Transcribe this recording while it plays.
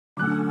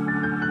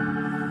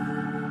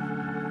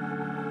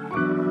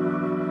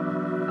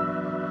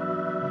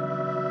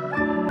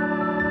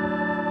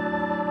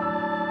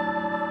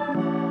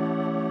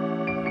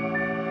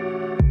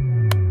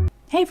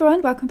Hey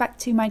everyone, welcome back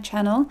to my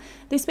channel.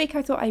 This week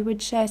I thought I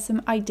would share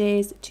some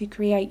ideas to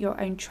create your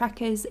own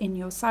trackers in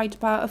your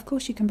sidebar. Of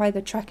course you can buy the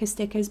tracker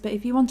stickers, but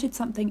if you wanted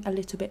something a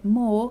little bit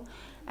more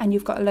and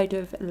you've got a load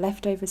of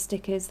leftover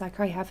stickers like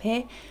I have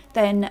here,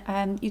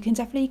 then you can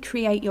definitely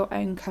create your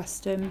own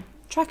custom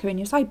tracker in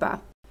your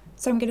sidebar.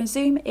 So I'm going to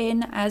zoom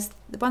in, as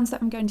the ones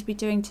that I'm going to be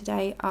doing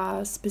today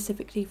are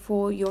specifically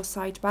for your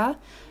sidebar.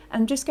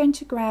 I'm just going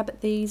to grab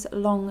these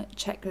long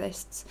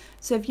checklists.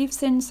 So if you've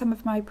seen some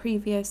of my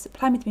previous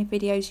Plan With Me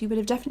videos, you would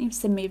have definitely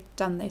seen me have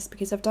done this,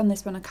 because I've done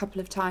this one a couple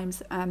of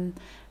times and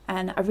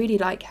I really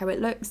like how it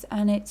looks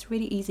and it's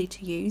really easy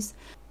to use.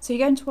 So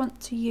you're going to want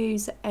to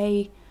use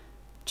a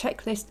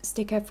checklist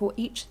sticker for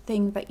each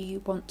thing that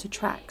you want to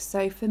track.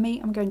 So for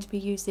me, I'm going to be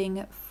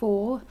using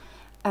 4.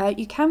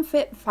 You can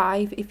fit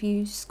 5 if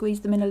you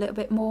squeeze them in a little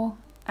bit more,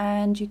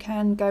 and you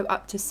can go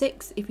up to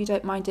 6 if you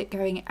don't mind it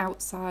going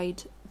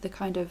outside the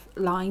kind of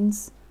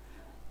lines,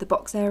 the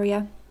box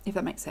area, if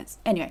that makes sense.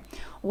 Anyway,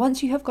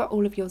 once you have got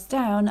all of yours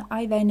down,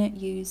 I then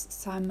use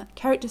some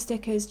character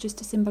stickers just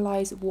to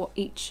symbolise what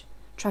each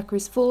tracker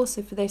is for.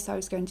 So for this I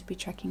was going to be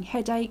tracking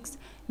headaches,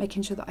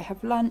 making sure that I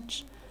have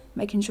lunch,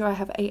 making sure I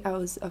have 8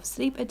 hours of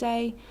sleep a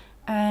day,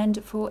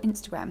 and for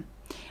Instagram.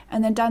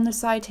 And then down the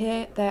side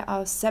here there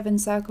are 7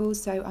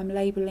 circles, so I'm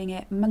labelling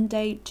it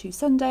Monday to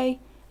Sunday.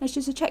 It's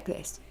just a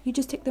checklist. You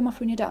just tick them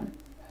off when you're done.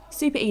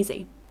 Super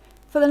easy.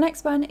 For the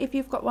next one, if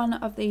you've got one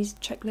of these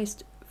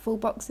checklist full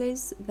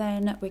boxes,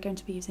 then we're going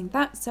to be using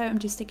that. So I'm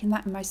just sticking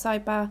that in my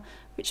sidebar,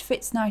 which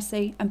fits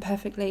nicely and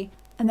perfectly.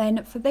 And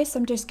then for this,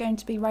 I'm just going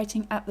to be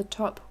writing at the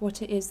top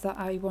what it is that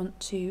I want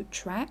to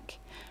track.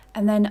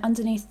 And then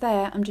underneath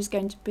there, I'm just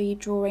going to be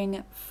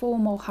drawing 4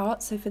 more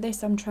hearts. So for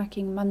this, I'm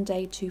tracking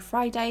Monday to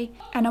Friday.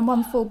 And on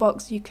one full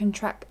box, you can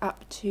track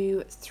up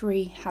to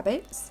 3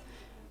 habits.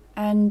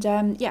 And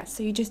yeah,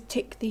 so you just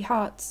tick the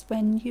hearts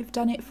when you've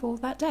done it for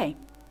that day.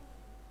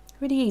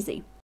 Really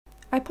easy.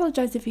 I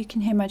apologise if you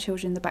can hear my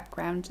children in the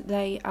background.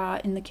 They are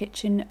in the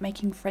kitchen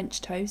making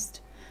French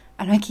toast,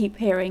 and I keep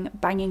hearing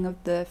banging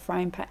of the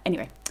frying pan.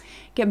 Anyway,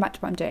 getting back to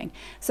what I'm doing.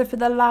 So for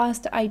the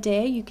last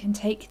idea, you can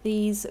take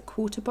these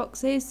quarter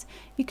boxes.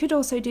 You could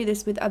also do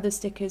this with other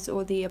stickers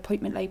or the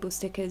appointment label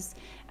stickers.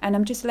 And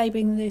I'm just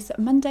labelling this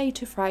Monday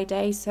to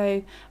Friday.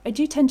 So I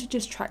do tend to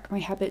just track my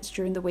habits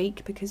during the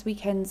week, because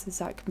weekends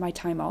is like my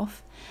time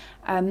off.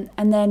 And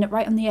then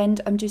right on the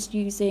end, I'm just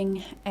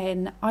using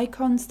an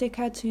icon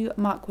sticker to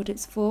mark what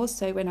it's for.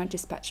 So when I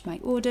dispatch my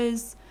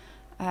orders,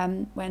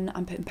 when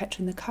I'm putting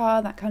petrol in the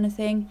car, that kind of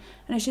thing.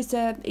 And it's just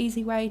an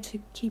easy way to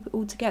keep it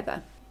all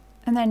together.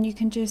 And then you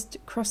can just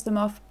cross them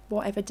off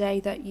whatever day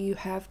that you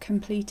have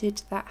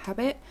completed that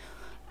habit.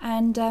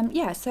 And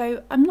yeah,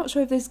 so I'm not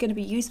sure if this is going to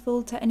be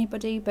useful to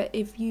anybody, but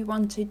if you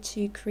wanted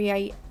to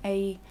create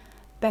a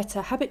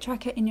better habit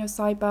tracker in your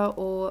sidebar,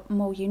 or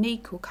more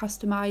unique, or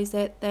customize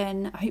it,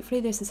 then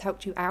hopefully this has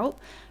helped you out.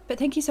 But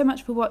thank you so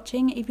much for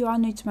watching. If you are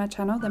new to my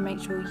channel, then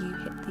make sure you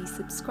hit the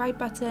subscribe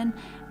button,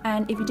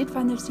 and if you did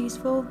find this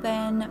useful,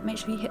 then make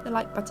sure you hit the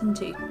like button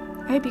too.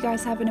 I hope you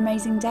guys have an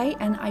amazing day,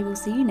 and I will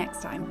see you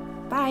next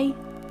time.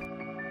 Bye!